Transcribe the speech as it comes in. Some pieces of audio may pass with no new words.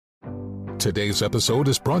Today's episode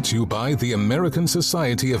is brought to you by the American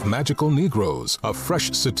Society of Magical Negroes, a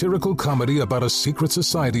fresh satirical comedy about a secret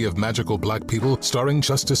society of magical black people starring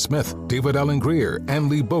Justice Smith, David Alan Grier, Ann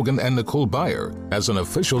Lee Bogan, and Nicole Byer. As an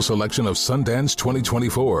official selection of Sundance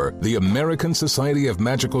 2024, the American Society of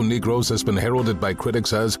Magical Negroes has been heralded by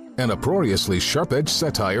critics as an uproariously sharp-edged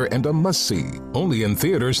satire and a must-see. Only in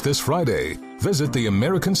theaters this Friday. Visit the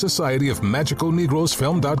American Society of Magical Negroes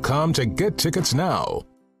Film.com to get tickets now.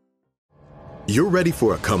 You're ready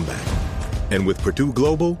for a comeback. And with Purdue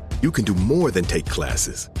Global, you can do more than take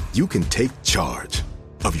classes. You can take charge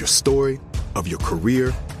of your story, of your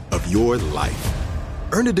career, of your life.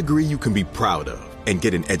 Earn a degree you can be proud of and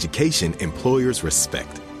get an education employers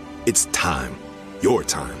respect. It's time, your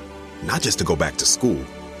time, not just to go back to school,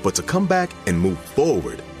 but to come back and move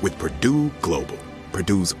forward with Purdue Global,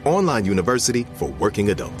 Purdue's online university for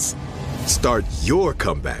working adults. Start your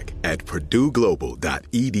comeback at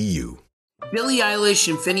purdueglobal.edu. Billie Eilish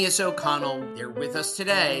and Phineas O'Connell, they're with us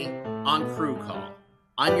today on Crew Call.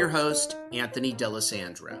 I'm your host, Anthony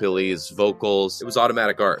D'Alessandro. Billie's vocals, it was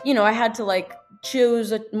automatic art. You know, I had to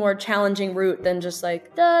choose a more challenging route than just da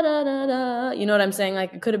da da da. You know what I'm saying?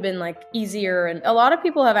 It could have been easier. And a lot of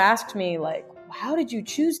people have asked me how did you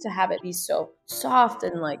choose to have it be so soft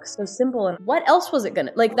and so simple? And what else was it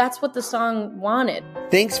gonna that's what the song wanted.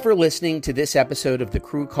 Thanks for listening to this episode of the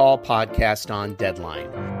Crew Call podcast on Deadline.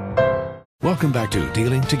 Welcome back to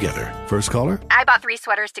Dealing Together. First caller? I bought 3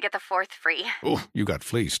 sweaters to get the 4th free. Oh, you got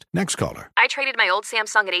fleeced. Next caller. I traded my old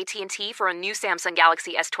Samsung at AT&T for a new Samsung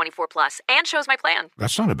Galaxy S24 Plus and chose my plan.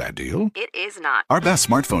 That's not a bad deal. It is not. Our best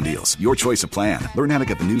smartphone deals. Your choice of plan. Learn how to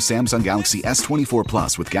get the new Samsung Galaxy S24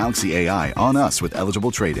 Plus with Galaxy AI on us with eligible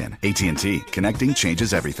trade-in. AT&T. Connecting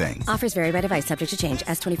changes everything. Offers vary by device. Subject to change.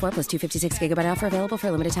 S24 plus 256 gigabyte offer available for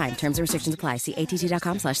a limited time. Terms and restrictions apply. See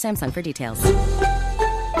att.com/Samsung for details.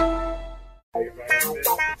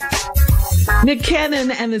 Nick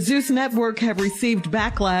Cannon and the Zeus Network have received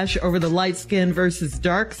backlash over the light skin versus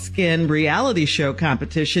dark skin reality show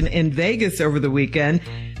competition in Vegas over the weekend.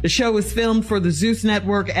 The show was filmed for the Zeus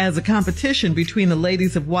Network as a competition between the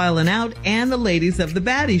ladies of Wild 'N Out and the ladies of the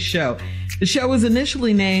Baddies Show. The show was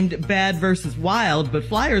initially named Bad vs. Wild, but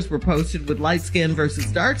flyers were posted with light skin versus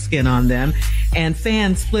dark skin on them, and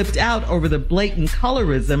fans flipped out over the blatant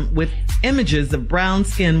colorism with images of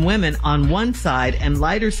brown-skinned women on one side and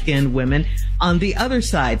lighter-skinned women on the other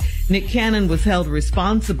side. Nick Cannon was held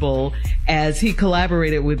responsible as he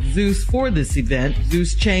collaborated with Zeus for this event.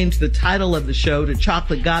 Zeus changed the title of the show to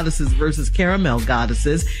Chocolate Goddesses versus Caramel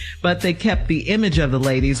Goddesses, but they kept the image of the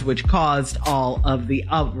ladies, which caused all of the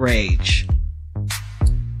outrage.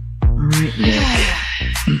 All right,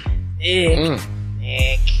 Nick.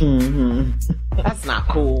 Nick. That's not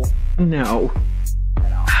cool. No.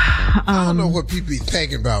 I don't know what people be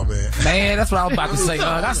thinking about, man. Man, that's what I was about to say.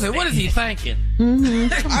 I said, what is he thinking?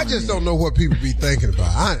 I just don't know what people be thinking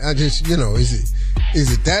about. I just,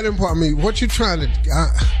 is it that important? I mean, what you trying to?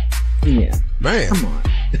 Yeah, man, come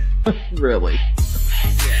on, really?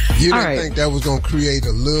 You didn't think that was gonna create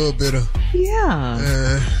a little bit of?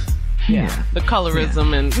 Yeah. Yeah, the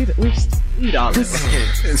colorism and we just eat all this.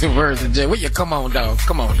 It's words of Jay. Well, come on, dog.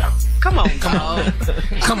 Come on, dog. Come on, dog.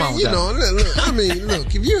 Come on, dog.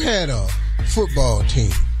 Look, if you had a football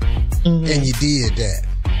team and you did that,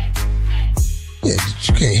 you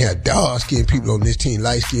can't have dark-skinned people on this team,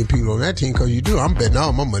 light-skinned people on that team, because you do. I'm betting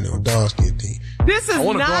all my money on dark-skinned team. This is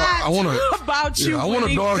about you. I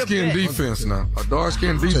want a dark-skinned defense now. A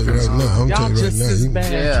dark-skinned defense. I'm telling you right now. As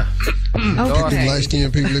bad. Yeah. Get them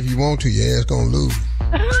light-skinned people if you want to. Your ass gonna lose.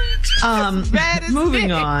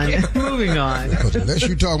 Moving on. Because unless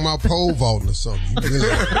you talking about pole vaulting or something.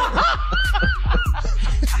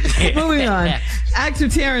 Moving on. Actor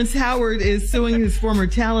Terrence Howard is suing his former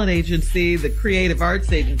talent agency, the Creative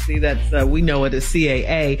Arts Agency, that's we know it as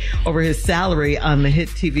CAA, over his salary on the hit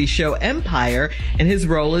TV show Empire and his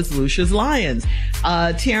role as Lucius Lyons.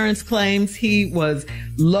 Terrence claims he was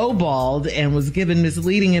lowballed and was given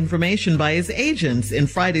misleading information by his agents. In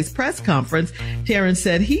Friday's press conference, Terrence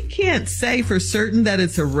said he can't say for certain that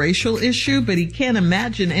it's a racial issue, but he can't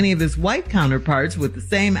imagine any of his white counterparts with the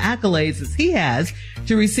same accolades as he has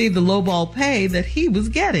to receive the lowball pay that he was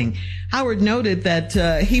getting. Howard noted that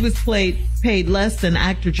he was paid less than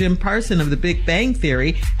actor Jim Parsons of The Big Bang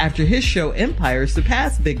Theory after his show Empire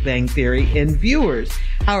surpassed Big Bang Theory in viewers.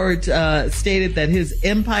 Howard stated that his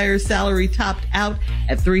Empire salary topped out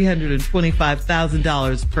at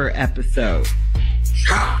 $325,000 per episode.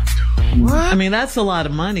 What? I mean, that's a lot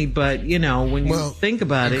of money, but, when you think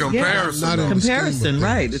about it, comparison,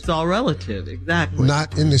 right. It's all relative. Exactly.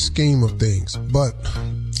 Not in the scheme of things. But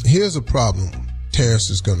here's a problem Terrence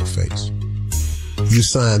is going to face. You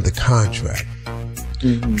signed the contract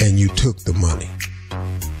and you took the money.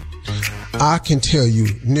 I can tell you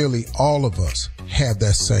nearly all of us have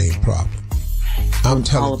that same problem. I'm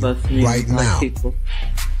telling you right now.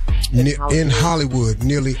 In Hollywood,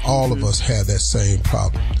 nearly all of us have that same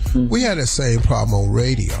problem. We had that same problem on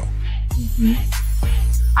radio.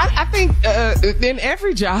 I think in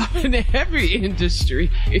every job, in every industry,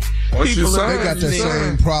 people they got that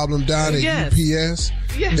same problem down at UPS.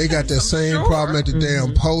 Yes, they got that same problem at the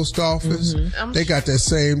damn post office. They got that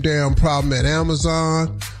same damn problem at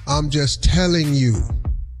Amazon. I'm just telling you.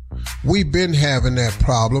 We've been having that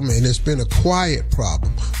problem, and it's been a quiet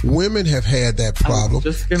problem. Women have had that problem,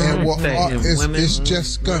 and it's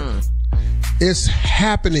just it's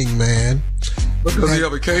happening, man. Because he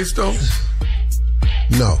have a case, though?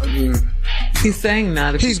 No. He's saying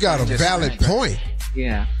not. He's got a valid point.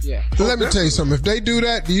 Yeah. Let me tell you something. If they do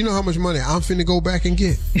that, do you know how much money I'm finna go back and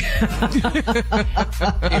get?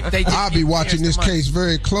 I'll be watching this case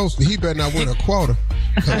very closely. He better not win a quarter.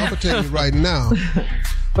 Because I'm going to tell you right now,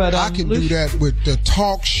 but I can do that with the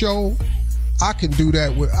talk show. I could do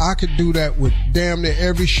that with damn near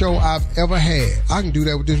every show I've ever had. I can do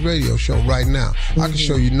that with this radio show right now. I can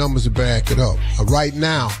show you numbers to back it up. Right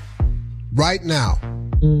now.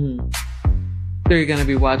 So you're going to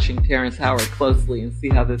be watching Terrence Howard closely and see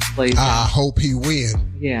how this plays out. I hope he wins.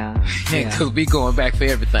 Yeah. Because we going back for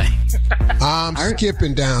everything. I'm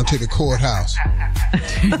skipping down to the courthouse.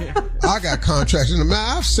 I got contracts in the mail.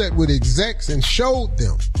 I've sat with execs and showed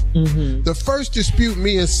them. The first dispute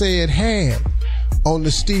me and Said had on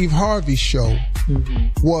the Steve Harvey show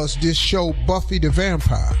was this show Buffy the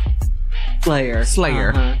Vampire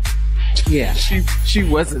Slayer. Yeah, she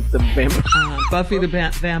wasn't the vampire. Buffy the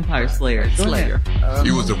Vampire Slayer.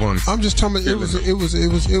 He was the one. I'm just talking about it was a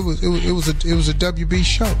WB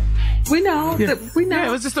show. We know. We know. Yeah,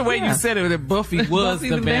 it was just the way you said it. That Buffy was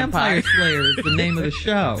the Vampire Slayer is the name of the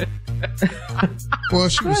show. Well,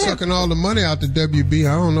 she was sucking all the money out the WB.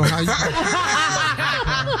 I don't know how you.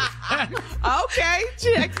 Okay,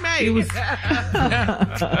 checkmate.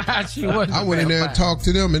 I went in there and talked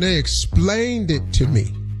to them, and they explained it to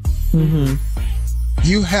me.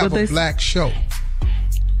 You have a black show.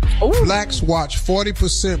 Blacks watch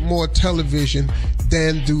 40% more television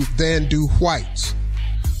than do whites.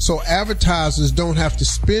 So advertisers don't have to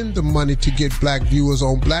spend the money to get black viewers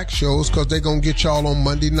on black shows because they're going to get y'all on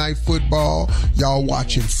Monday Night Football. Y'all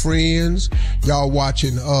watching Friends. Y'all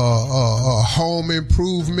watching Home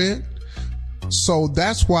Improvement. So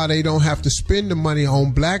that's why they don't have to spend the money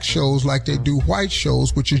on black shows like they do white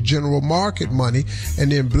shows, which is general market money. And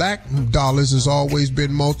then black dollars has always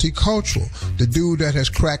been multicultural. The dude that has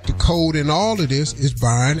cracked the code in all of this is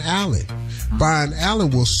Byron Allen. Byron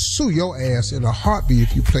Allen will sue your ass in a heartbeat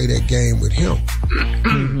if you play that game with him.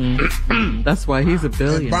 That's why he's a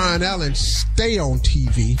billionaire. And Byron Allen stay on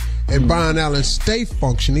TV and Byron Allen stay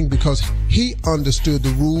functioning because he understood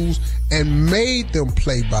the rules and made them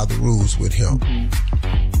play by the rules with him.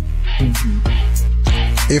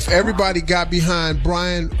 If everybody got behind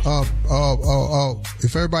Byron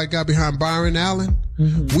Allen,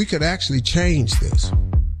 we could actually change this.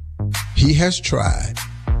 He has tried.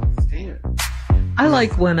 I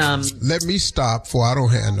like when Let me stop before I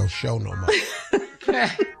don't have no show no more.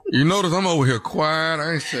 You notice I'm over here quiet.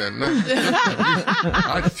 I ain't saying nothing.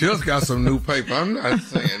 I just got some new paper. I'm not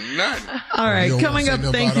saying nothing. All right, coming up,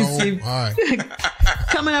 thank you, Steve. All right.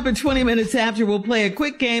 Coming up in 20 minutes after, we'll play a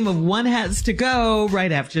quick game of One Has to Go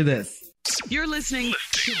right after this. You're listening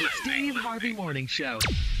to the Steve Harvey Morning Show.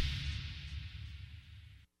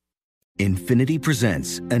 Infiniti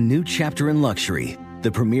presents a new chapter in luxury,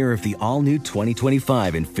 the premiere of the all-new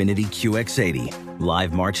 2025 Infiniti QX80,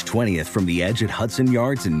 live March 20th from the Edge at Hudson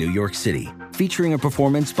Yards in New York City, featuring a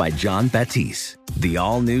performance by John Batiste. The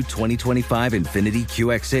all-new 2025 Infiniti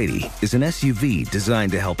QX80 is an SUV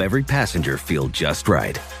designed to help every passenger feel just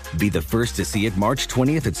right. Be the first to see it March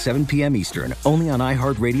 20th at 7 p.m. Eastern, only on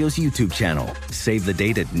iHeartRadio's YouTube channel. Save the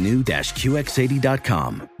date at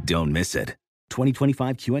new-QX80.com. Don't miss it.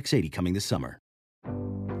 2025 QX80 coming this summer.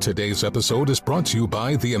 Today's episode is brought to you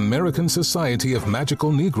by the American Society of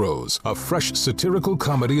Magical Negroes, a fresh satirical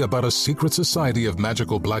comedy about a secret society of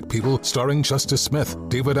magical black people starring Justice Smith,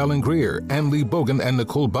 David Allen Greer, Ann Lee Bogan, and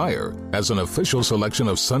Nicole Byer. As an official selection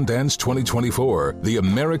of Sundance 2024, the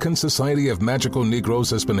American Society of Magical Negroes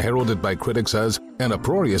has been heralded by critics as an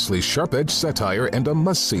uproariously sharp-edged satire and a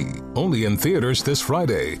must-see. Only in theaters this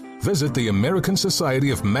Friday. Visit the American Society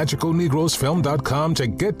of Magical Negroes Film.com to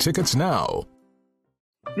get tickets now.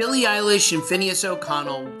 Billie Eilish and Phineas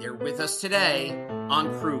O'Connell, they're with us today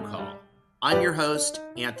on Crew Call. I'm your host,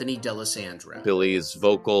 Anthony D'Alessandro. Billy's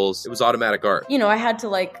vocals, it was automatic art. You know, I had to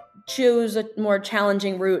like choose a more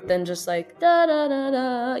challenging route than just like da da da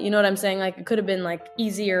da. You know what I'm saying? Like it could have been like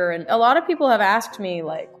easier. And a lot of people have asked me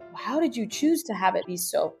like, how did you choose to have it be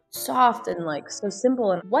so soft and like so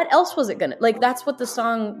simple? And what else was it gonna like? That's what the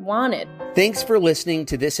song wanted. Thanks for listening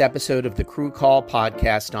to this episode of the Crew Call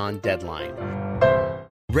podcast on Deadline.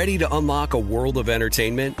 Ready to unlock a world of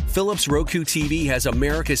entertainment? Philips Roku TV has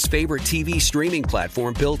America's favorite TV streaming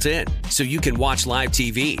platform built in, so you can watch live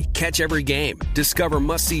TV, catch every game, discover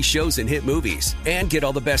must-see shows and hit movies, and get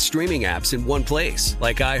all the best streaming apps in one place,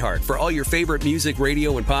 like iHeart for all your favorite music,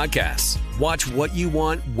 radio, and podcasts. Watch what you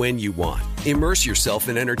want, when you want. Immerse yourself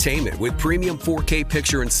in entertainment with premium 4K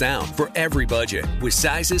picture and sound for every budget, with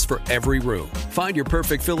sizes for every room. Find your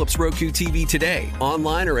perfect Philips Roku TV today,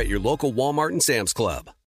 online or at your local Walmart and Sam's Club.